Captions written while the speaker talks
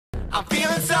I'm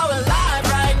feeling so alive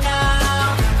right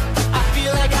now. I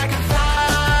feel like I can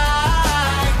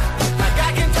fly, like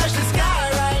I can touch the sky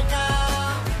right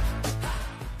now.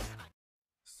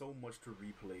 So much to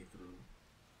replay through.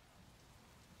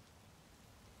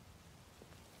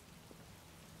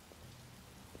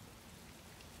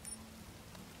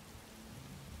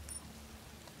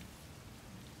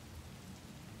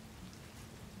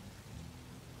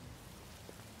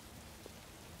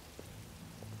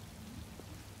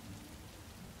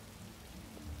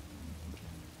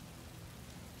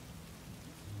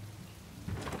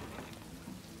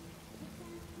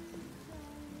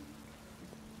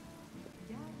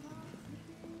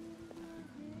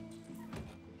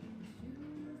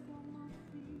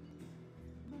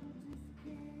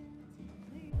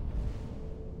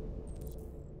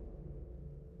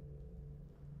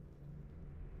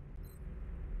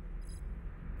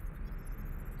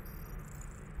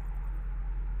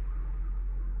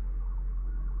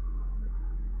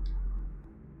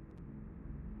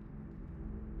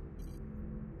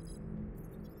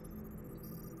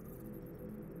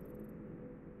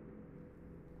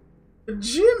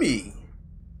 Jimmy.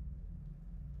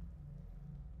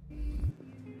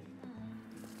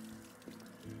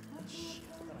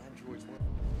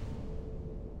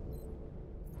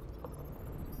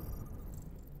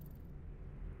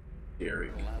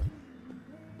 Eric.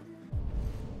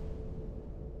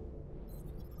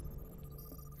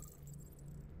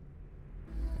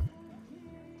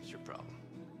 What's your problem?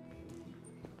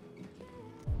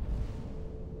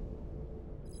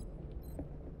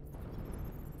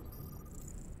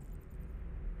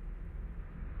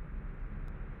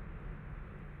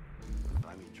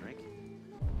 Buy me a drink?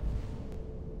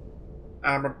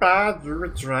 I'm about to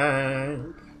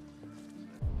drink.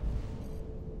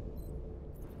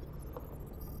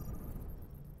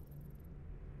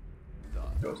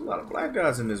 There's a lot of black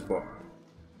guys in this bar.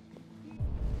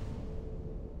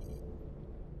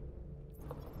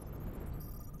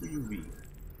 What do you read?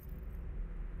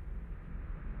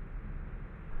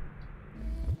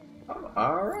 Oh,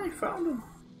 alright, found him.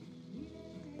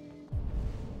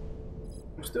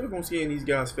 I'm still gonna see in these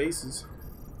guys' faces.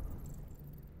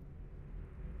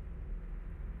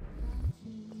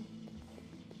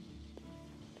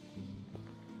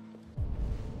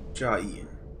 What y'all eating?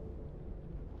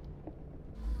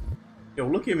 Yo,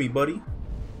 look at me, buddy.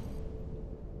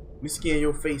 Let me scan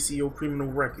your face, see your criminal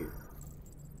record.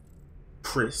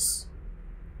 Chris.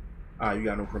 Ah, you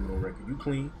got no criminal record. You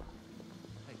clean.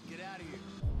 Hey, get out of here.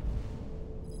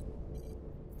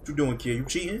 What you doing, kid? You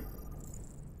cheating?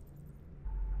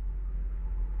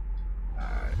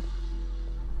 Alright.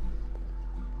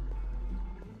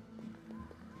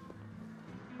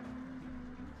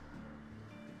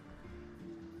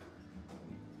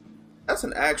 That's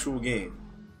an actual game.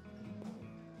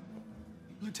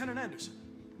 Lieutenant Anderson,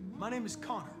 my name is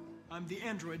Connor. I'm the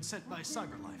android sent by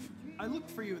CyberLife. I looked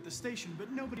for you at the station,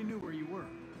 but nobody knew where you were.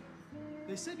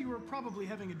 They said you were probably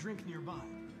having a drink nearby.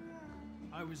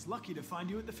 I was lucky to find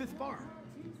you at the 5th bar.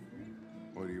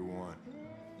 What do you want?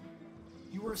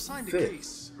 You were assigned a Fifth.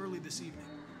 case early this evening.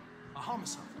 A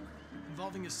homicide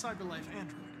involving a CyberLife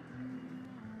android.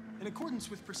 In accordance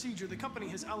with procedure, the company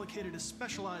has allocated a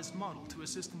specialized model to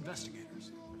assist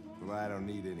investigators. Well, I don't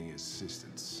need any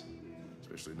assistance.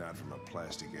 Especially not from a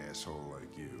plastic asshole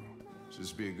like you.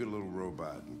 Just be a good little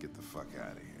robot and get the fuck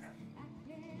out of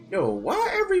here. Yo, why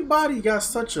everybody got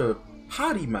such a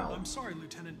potty mouth? I'm sorry,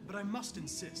 Lieutenant, but I must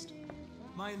insist.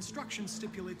 My instructions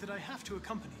stipulate that I have to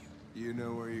accompany you. You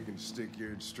know where you can stick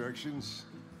your instructions?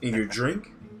 In your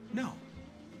drink? No.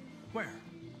 Where?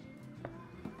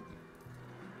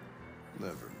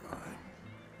 Never mind.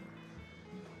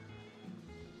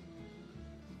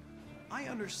 I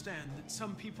understand that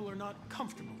some people are not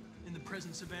comfortable in the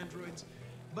presence of androids,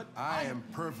 but I am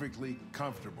perfectly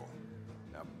comfortable.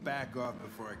 Now back off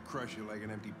before I crush you like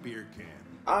an empty beer can.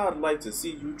 I'd like to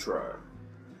see you try.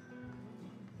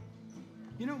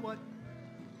 You know what?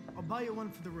 I'll buy you one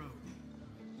for the road.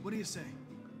 What do you say?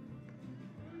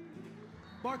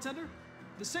 Bartender,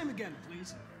 the same again,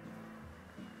 please.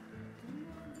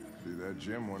 See that,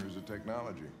 Jim? Wonders of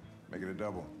technology. Make it a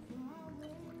double.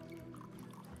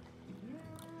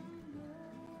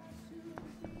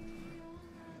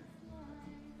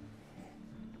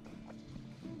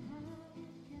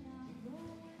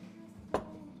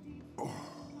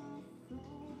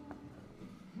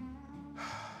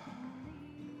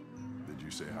 Did you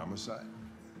say homicide?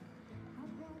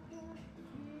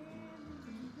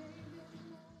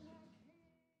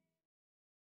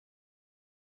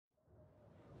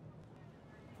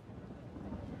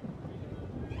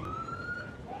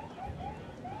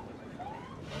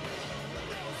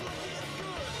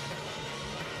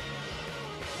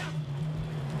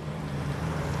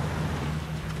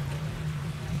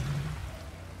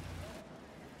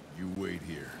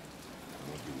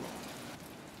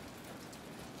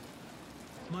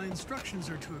 instructions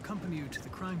are to accompany you to the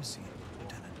crime scene,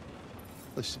 Lieutenant.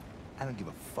 Listen, I don't give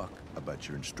a fuck about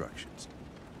your instructions.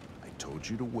 I told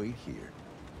you to wait here.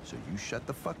 So you shut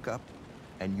the fuck up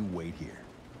and you wait here.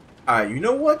 Alright, you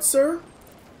know what, sir?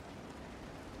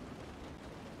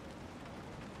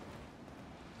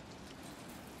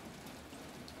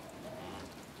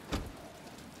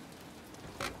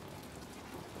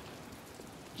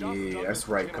 Yeah, that's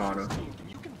right, Connor. Can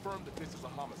you confirm that this is a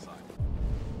homicide?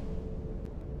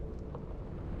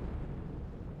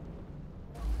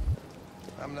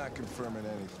 I'm not confirming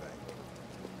anything.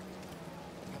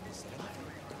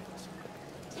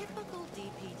 Typical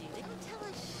DPD. They don't tell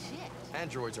us shit.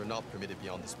 Androids are not permitted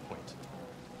beyond this point.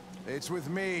 It's with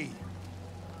me.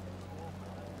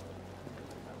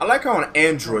 I like how an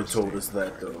android told us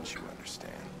that, though. Don't you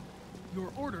understand?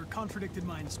 Your order contradicted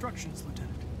my instructions,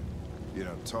 Lieutenant. You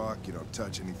don't talk, you don't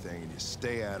touch anything, and you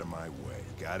stay out of my way.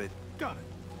 Got it? Got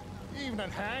it.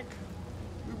 Evening, Hank.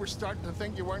 We were starting to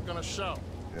think you weren't gonna show.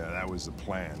 Yeah, that was the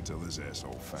plan until this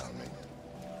asshole found me.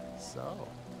 So,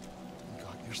 you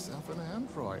got yourself an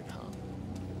android, huh?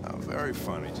 Oh, very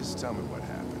funny. Just tell me what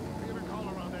happened. We had a call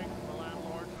around 8 from the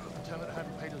landlord. The tenant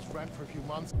hadn't paid his rent for a few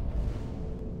months.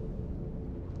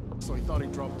 So he thought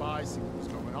he'd drop by, see what was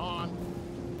going on.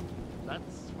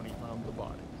 That's when he found the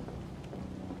body.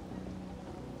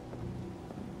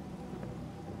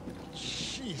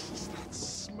 Jesus, that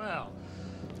smell.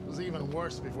 It was even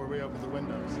worse before we opened the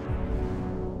windows.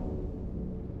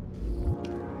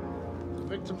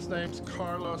 The victim's name's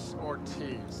Carlos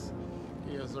Ortiz.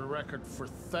 He has a record for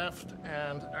theft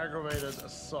and aggravated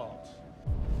assault.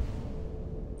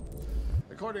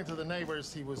 According to the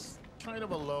neighbors, he was kind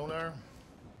of a loner.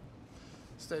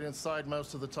 Stayed inside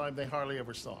most of the time. They hardly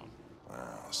ever saw him.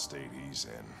 Well, state he's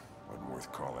in. Wasn't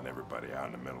worth calling everybody out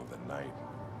in the middle of the night.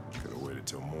 Could have waited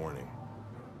till morning.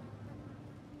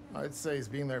 I'd say he's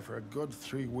been there for a good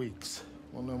 3 weeks.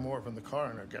 We'll know more when the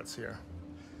coroner gets here.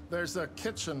 There's a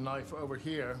kitchen knife over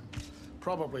here.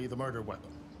 Probably the murder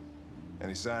weapon.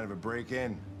 Any sign of a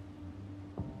break-in?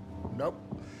 Nope.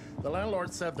 The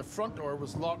landlord said the front door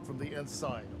was locked from the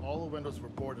inside. All the windows were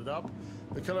boarded up.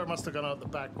 The killer must have gone out the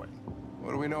back way.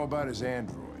 What do we know about his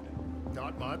android?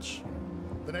 Not much.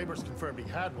 The neighbors confirmed he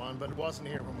had one, but it wasn't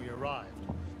here when we arrived.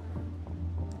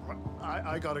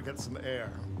 I gotta get some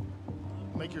air.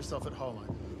 Make yourself at home.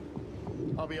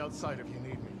 I'll be outside if you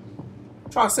need me.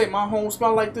 Try to say my home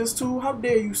smell like this too? How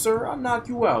dare you, sir? I'll knock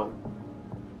you out.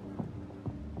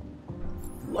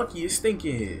 Lucky it's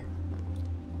stinking here.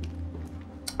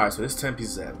 Alright, so there's 10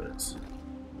 pieces of evidence.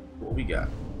 What we got?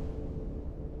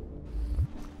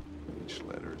 Each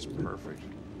letter is perfect.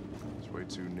 It's way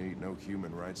too neat. No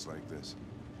human writes like this.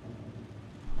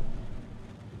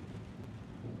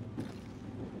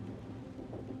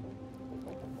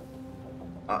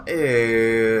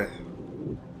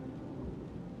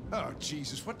 Oh,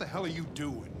 Jesus, what the hell are you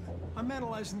doing? I'm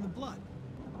analyzing the blood.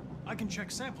 I can check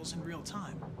samples in real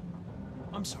time.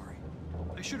 I'm sorry.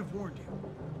 I should have warned you.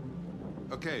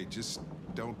 Okay, just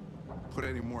don't put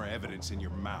any more evidence in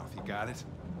your mouth. You got it?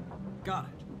 Got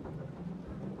it.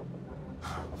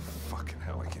 Fucking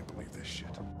hell, I can't believe this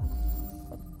shit.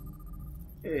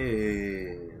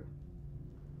 Hey.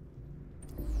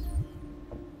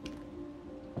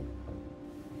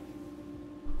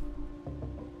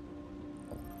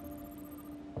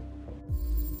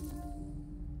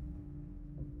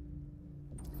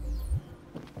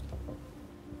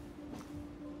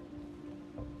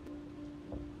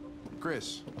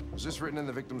 Chris, was this written in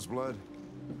the victim's blood?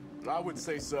 I would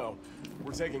say so.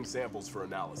 We're taking samples for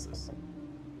analysis.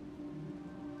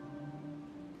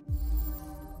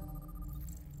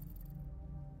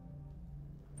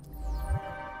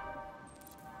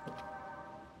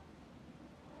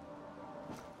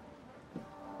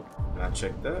 Can I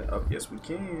check that? Oh, yes we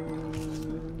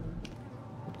can.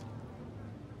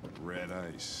 Red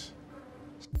ice.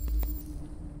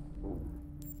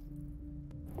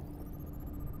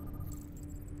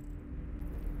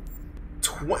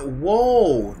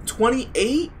 Whoa,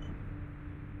 28?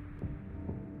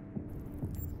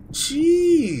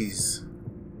 Jeez.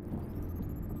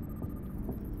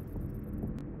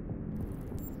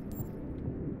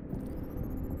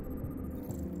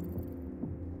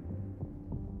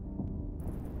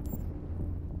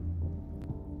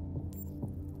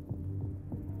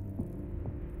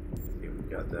 Okay, we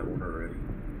got that one already.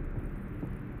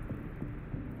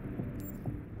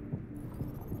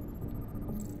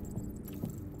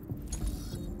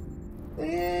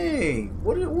 Dang,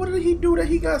 what did he do that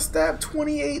he got stabbed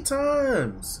 28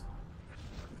 times?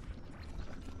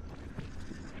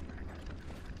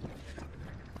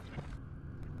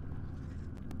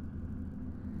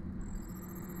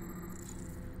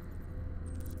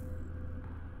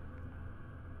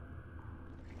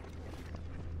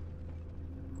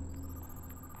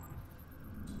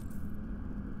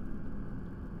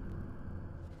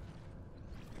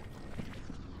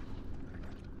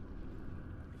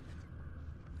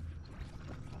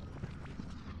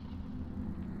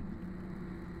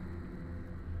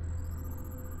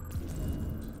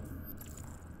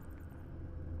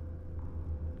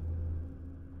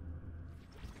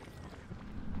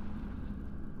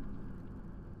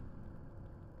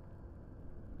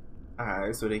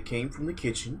 Alright, so they came from the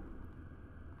kitchen.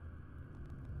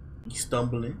 He's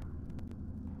stumbling.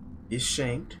 He's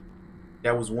shanked.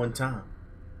 That was one time.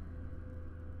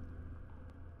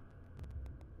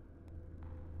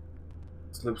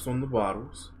 Slips on the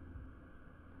bottles.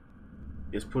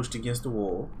 Is pushed against the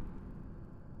wall.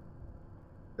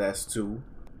 That's 2.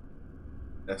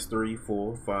 That's 3,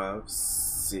 4, 5,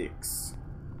 6.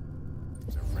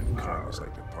 Our friend Carlos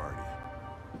like to party.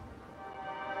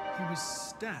 He was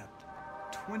stabbed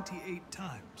 28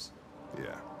 times.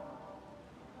 Yeah.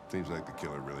 Seems like the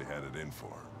killer really had it in for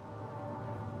him.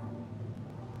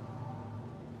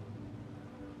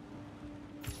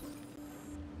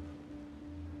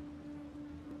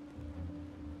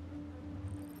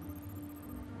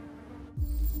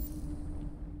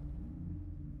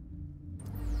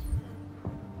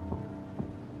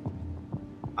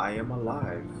 I am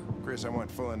alive. Chris, I want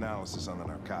full analysis on the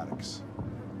narcotics.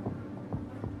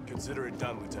 Consider it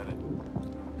done, Lieutenant.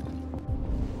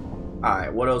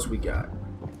 Alright, what else we got?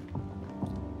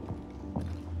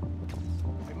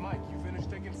 Hey, Mike, you finished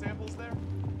taking samples there?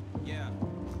 Yeah,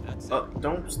 that's it.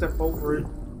 Don't step over it.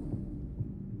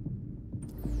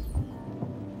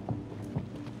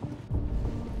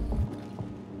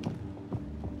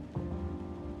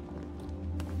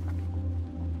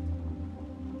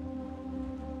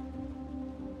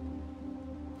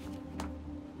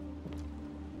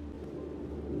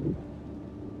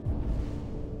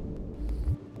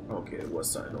 Okay, what's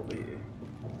something over here?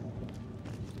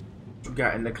 What you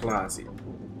got in the closet?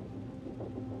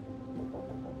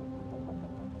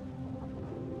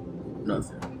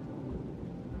 Nothing.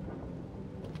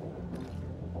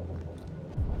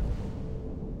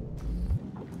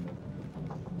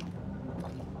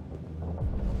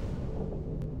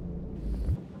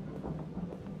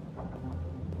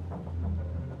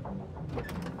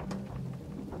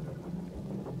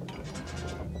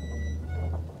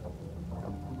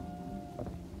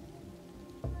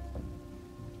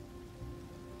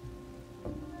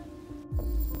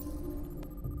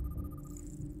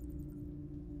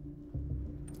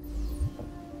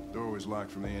 Door was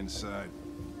locked from the inside.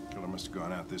 Killer must have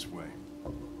gone out this way.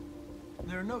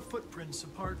 There are no footprints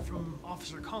apart from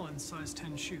Officer Collins' size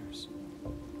 10 shoes.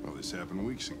 Well, this happened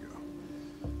weeks ago.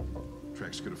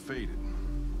 Tracks could have faded.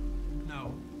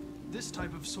 No, this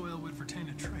type of soil would retain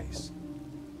a trace.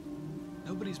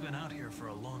 Nobody's been out here for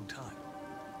a long time.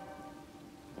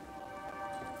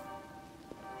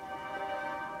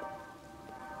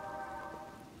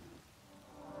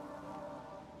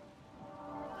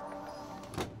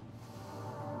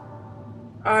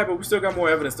 Alright, but we still got more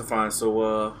evidence to find,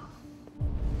 so,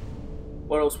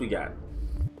 what else we got?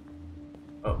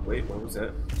 Oh, wait, what was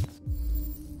that?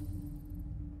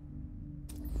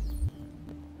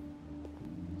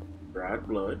 Dried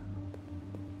blood.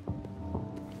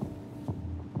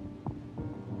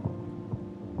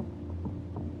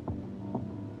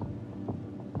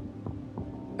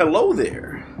 Hello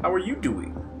there. How are you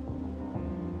doing?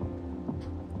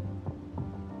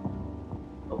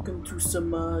 Welcome to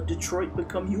some Detroit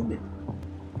Become Human.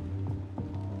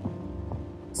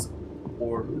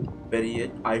 Or better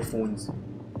yet, iPhones.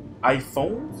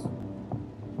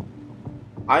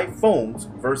 iPhones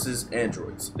versus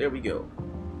Androids. There we go.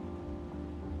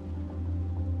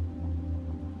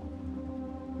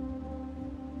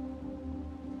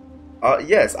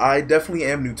 Yes, I definitely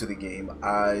am new to the game.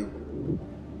 I've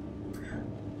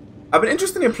been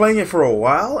interested in playing it for a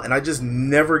while, and I just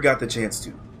never got the chance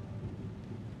to.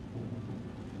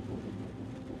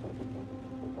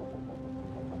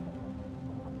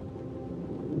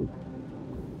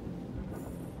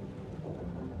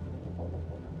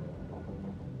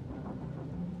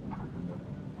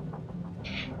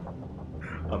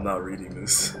 I'm not reading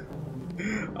this.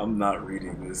 I'm not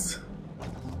reading this.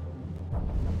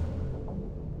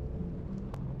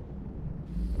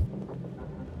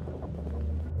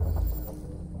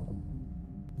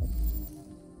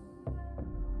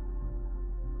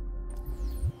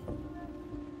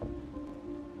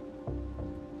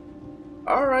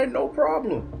 Alright, no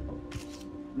problem.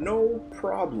 No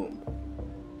problem.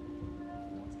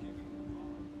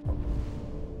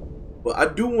 But I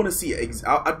do want to see.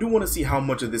 I do want to see how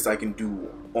much of this I can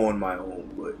do on my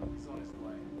own. But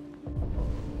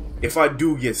if I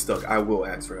do get stuck, I will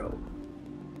ask for help.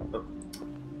 Oh,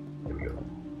 here we go.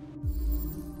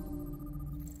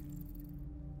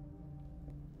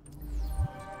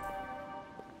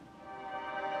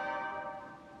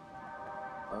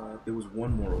 There was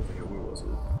one more over here. Where was it?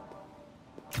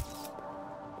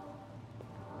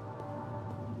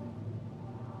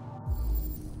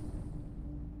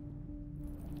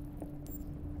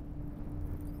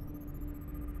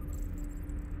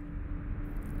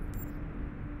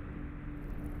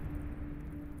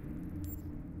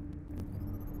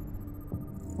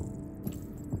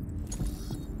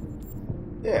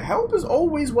 Yeah, help is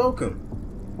always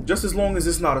welcome. Just as long as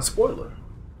it's not a spoiler.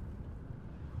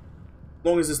 As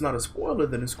long as it's not a spoiler,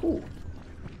 then it's cool.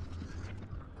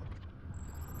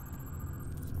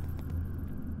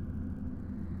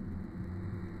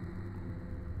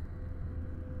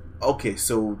 Okay,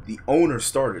 so the owner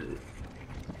started it.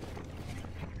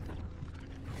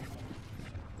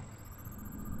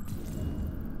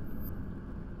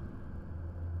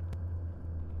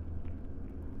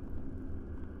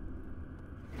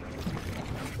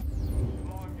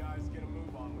 Come on, guys, get a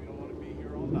move on. We don't want to be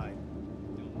here all night.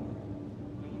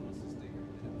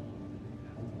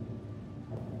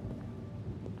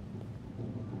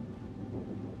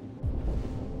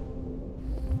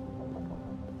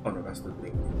 Oh no, that's the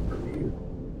thing for me.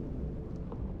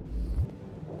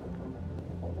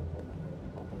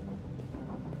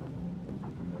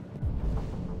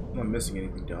 I'm not missing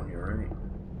anything down here, right?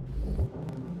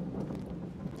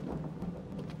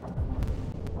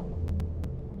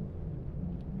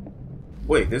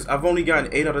 Wait, I've only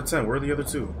gotten 8 out of 10. Where are the other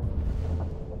 2?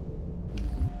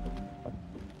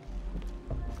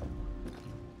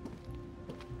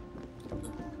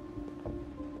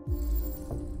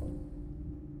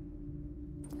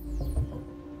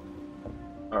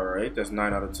 Alright, that's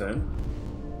 9 out of 10.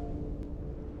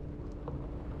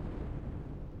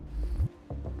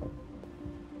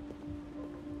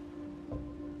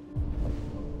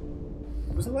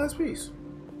 What's the last piece?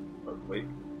 Oh, wait.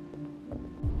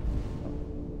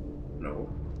 No.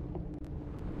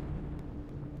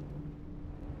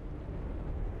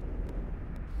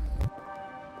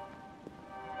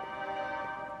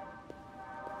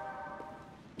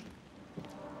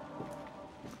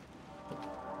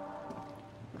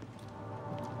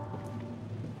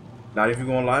 Not even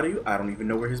gonna lie to you, I don't even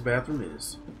know where his bathroom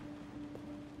is.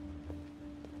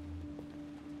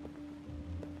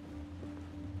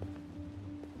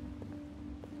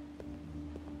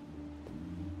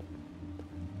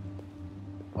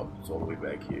 Oh, it's all the way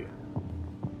back here.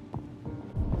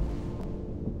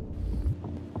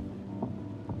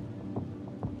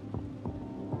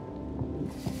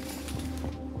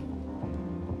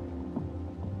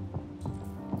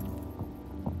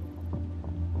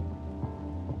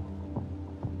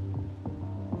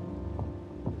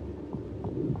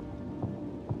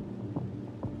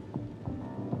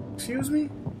 Excuse me?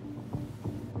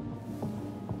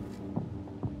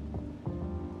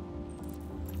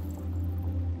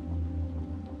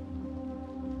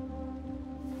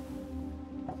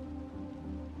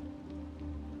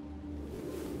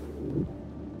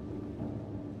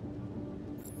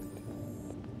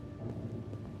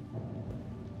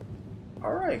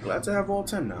 Alright, glad to have all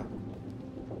 10 now.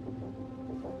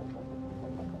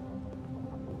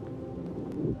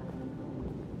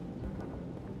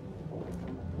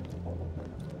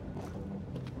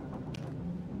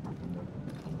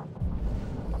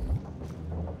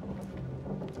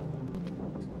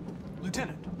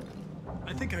 Lieutenant,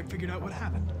 I think I figured out what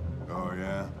happened. Oh,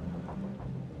 yeah?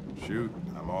 Shoot,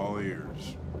 I'm all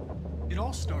ears. It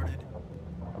all started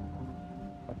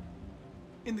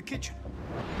in the kitchen.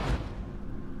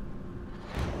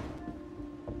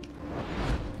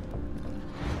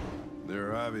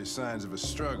 There are obvious signs of a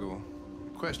struggle.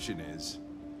 The question is,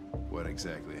 what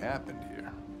exactly happened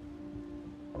here?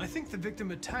 I think the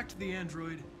victim attacked the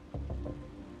android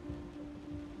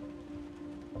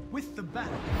with the bat.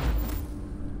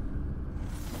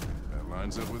 That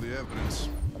lines up with the evidence.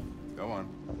 Go on.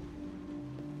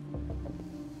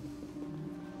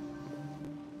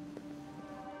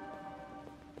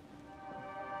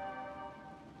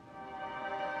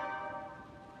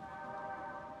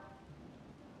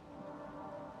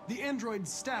 The android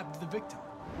stabbed the victim.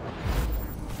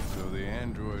 So the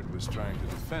android was trying to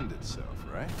defend itself,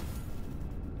 right?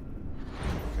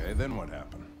 Okay, then what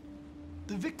happened?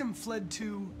 The victim fled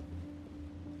to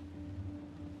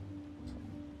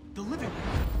the living room.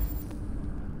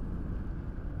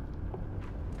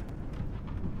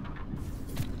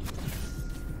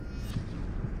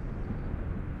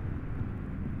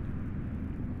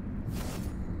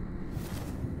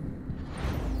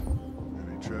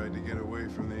 And he tried to get away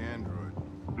from the android.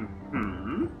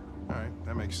 Mm-hmm. All right,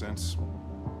 that makes sense.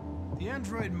 The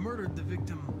android murdered the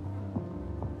victim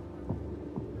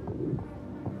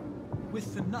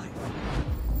with the knife.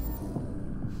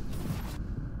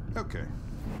 Okay.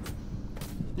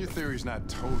 Your theory's not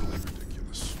totally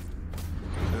ridiculous.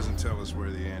 It doesn't tell us where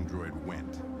the android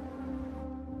went.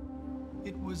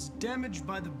 It was damaged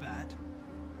by the bat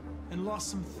and lost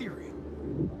some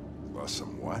therium. Lost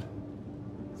some what?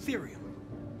 Therium.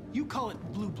 You call it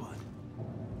blue blood.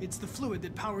 It's the fluid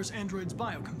that powers androids'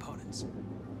 biocomponents.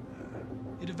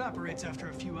 It evaporates after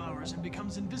a few hours and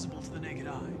becomes invisible to the naked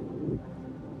eye.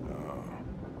 Oh.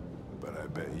 But I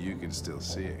bet you can still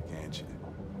see it, can't you?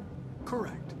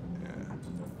 Correct. Yeah.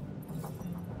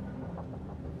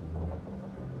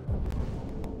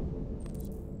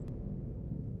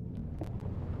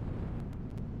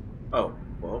 Oh,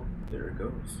 well, there it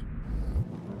goes.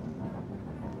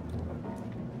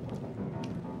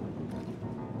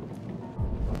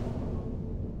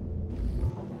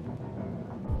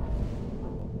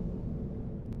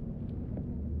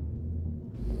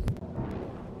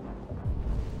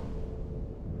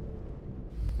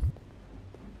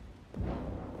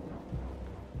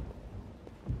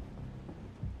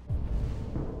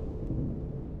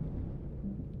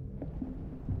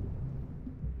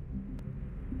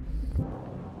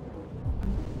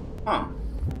 Huh.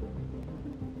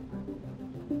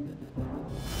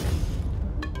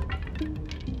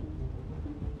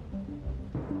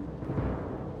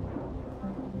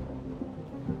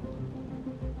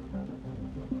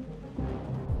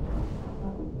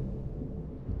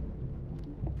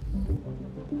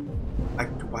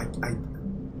 I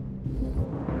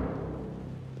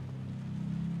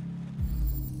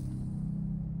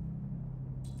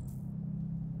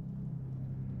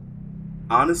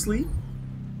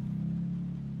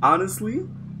honestly,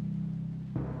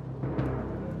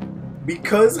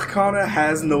 because Connor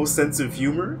has no sense of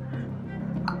humor,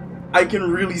 I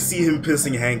can really see him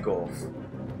pissing Hank off.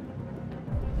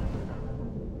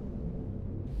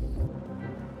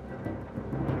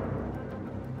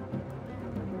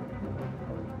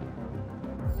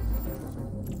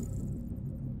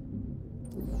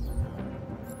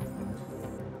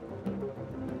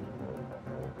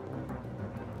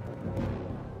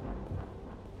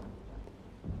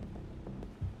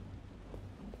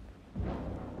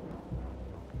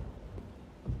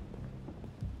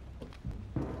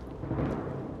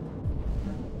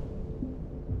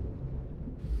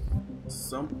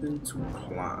 Something to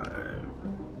climb.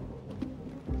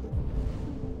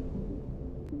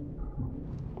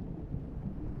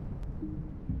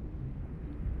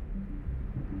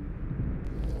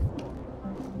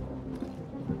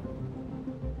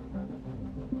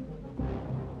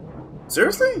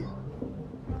 Seriously?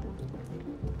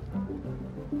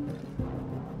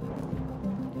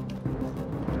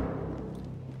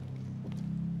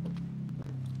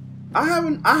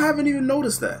 I haven't even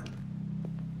noticed that.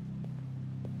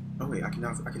 Oh wait, I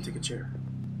can take a chair.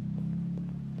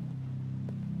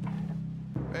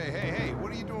 Hey,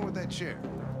 what are you doing with that chair?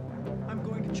 I'm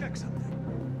going to check something.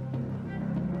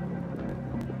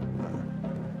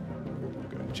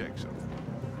 Gonna check something.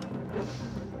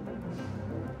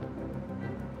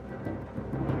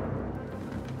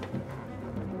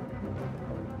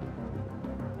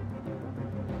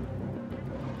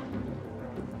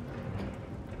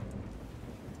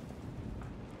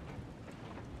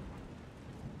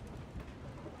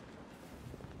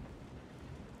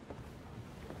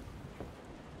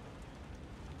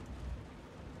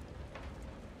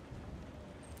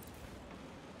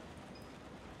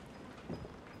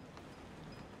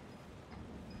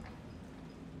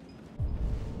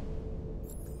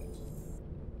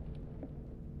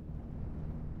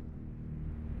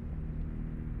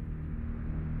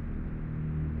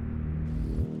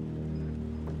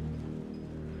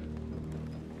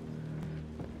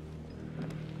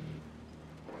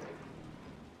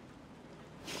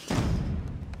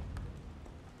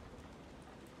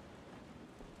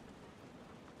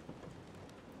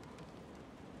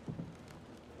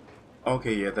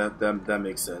 Okay, yeah, that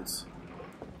makes sense.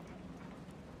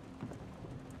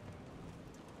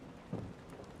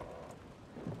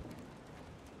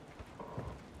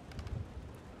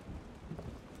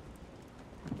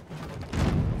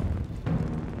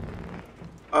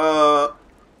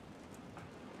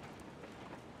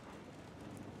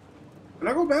 Can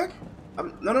I go back?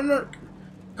 No.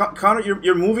 Connor,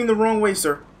 you're moving the wrong way,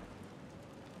 sir.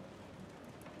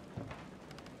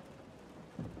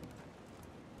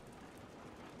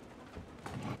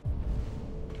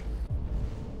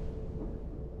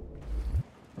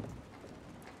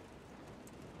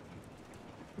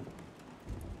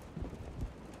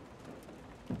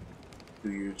 Do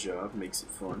your job, makes it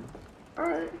fun.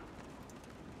 Alright.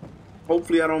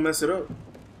 Hopefully I don't mess it up.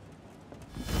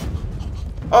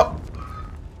 Oh!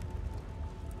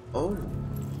 Oh.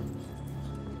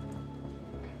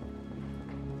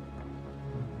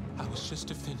 I was just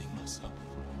defending myself.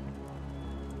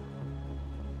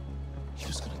 He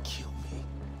was gonna kill me.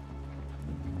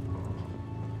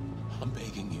 I'm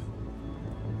begging you.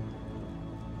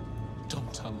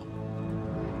 Don't tell him.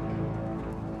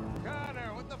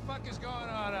 Connor, what the fuck is going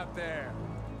on up there?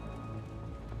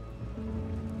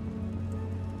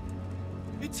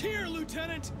 It's here,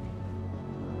 Lieutenant!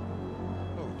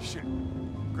 Oh, shit.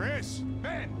 Chris!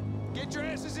 Ben! Get your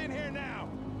asses in here now!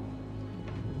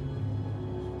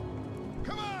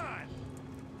 Come on!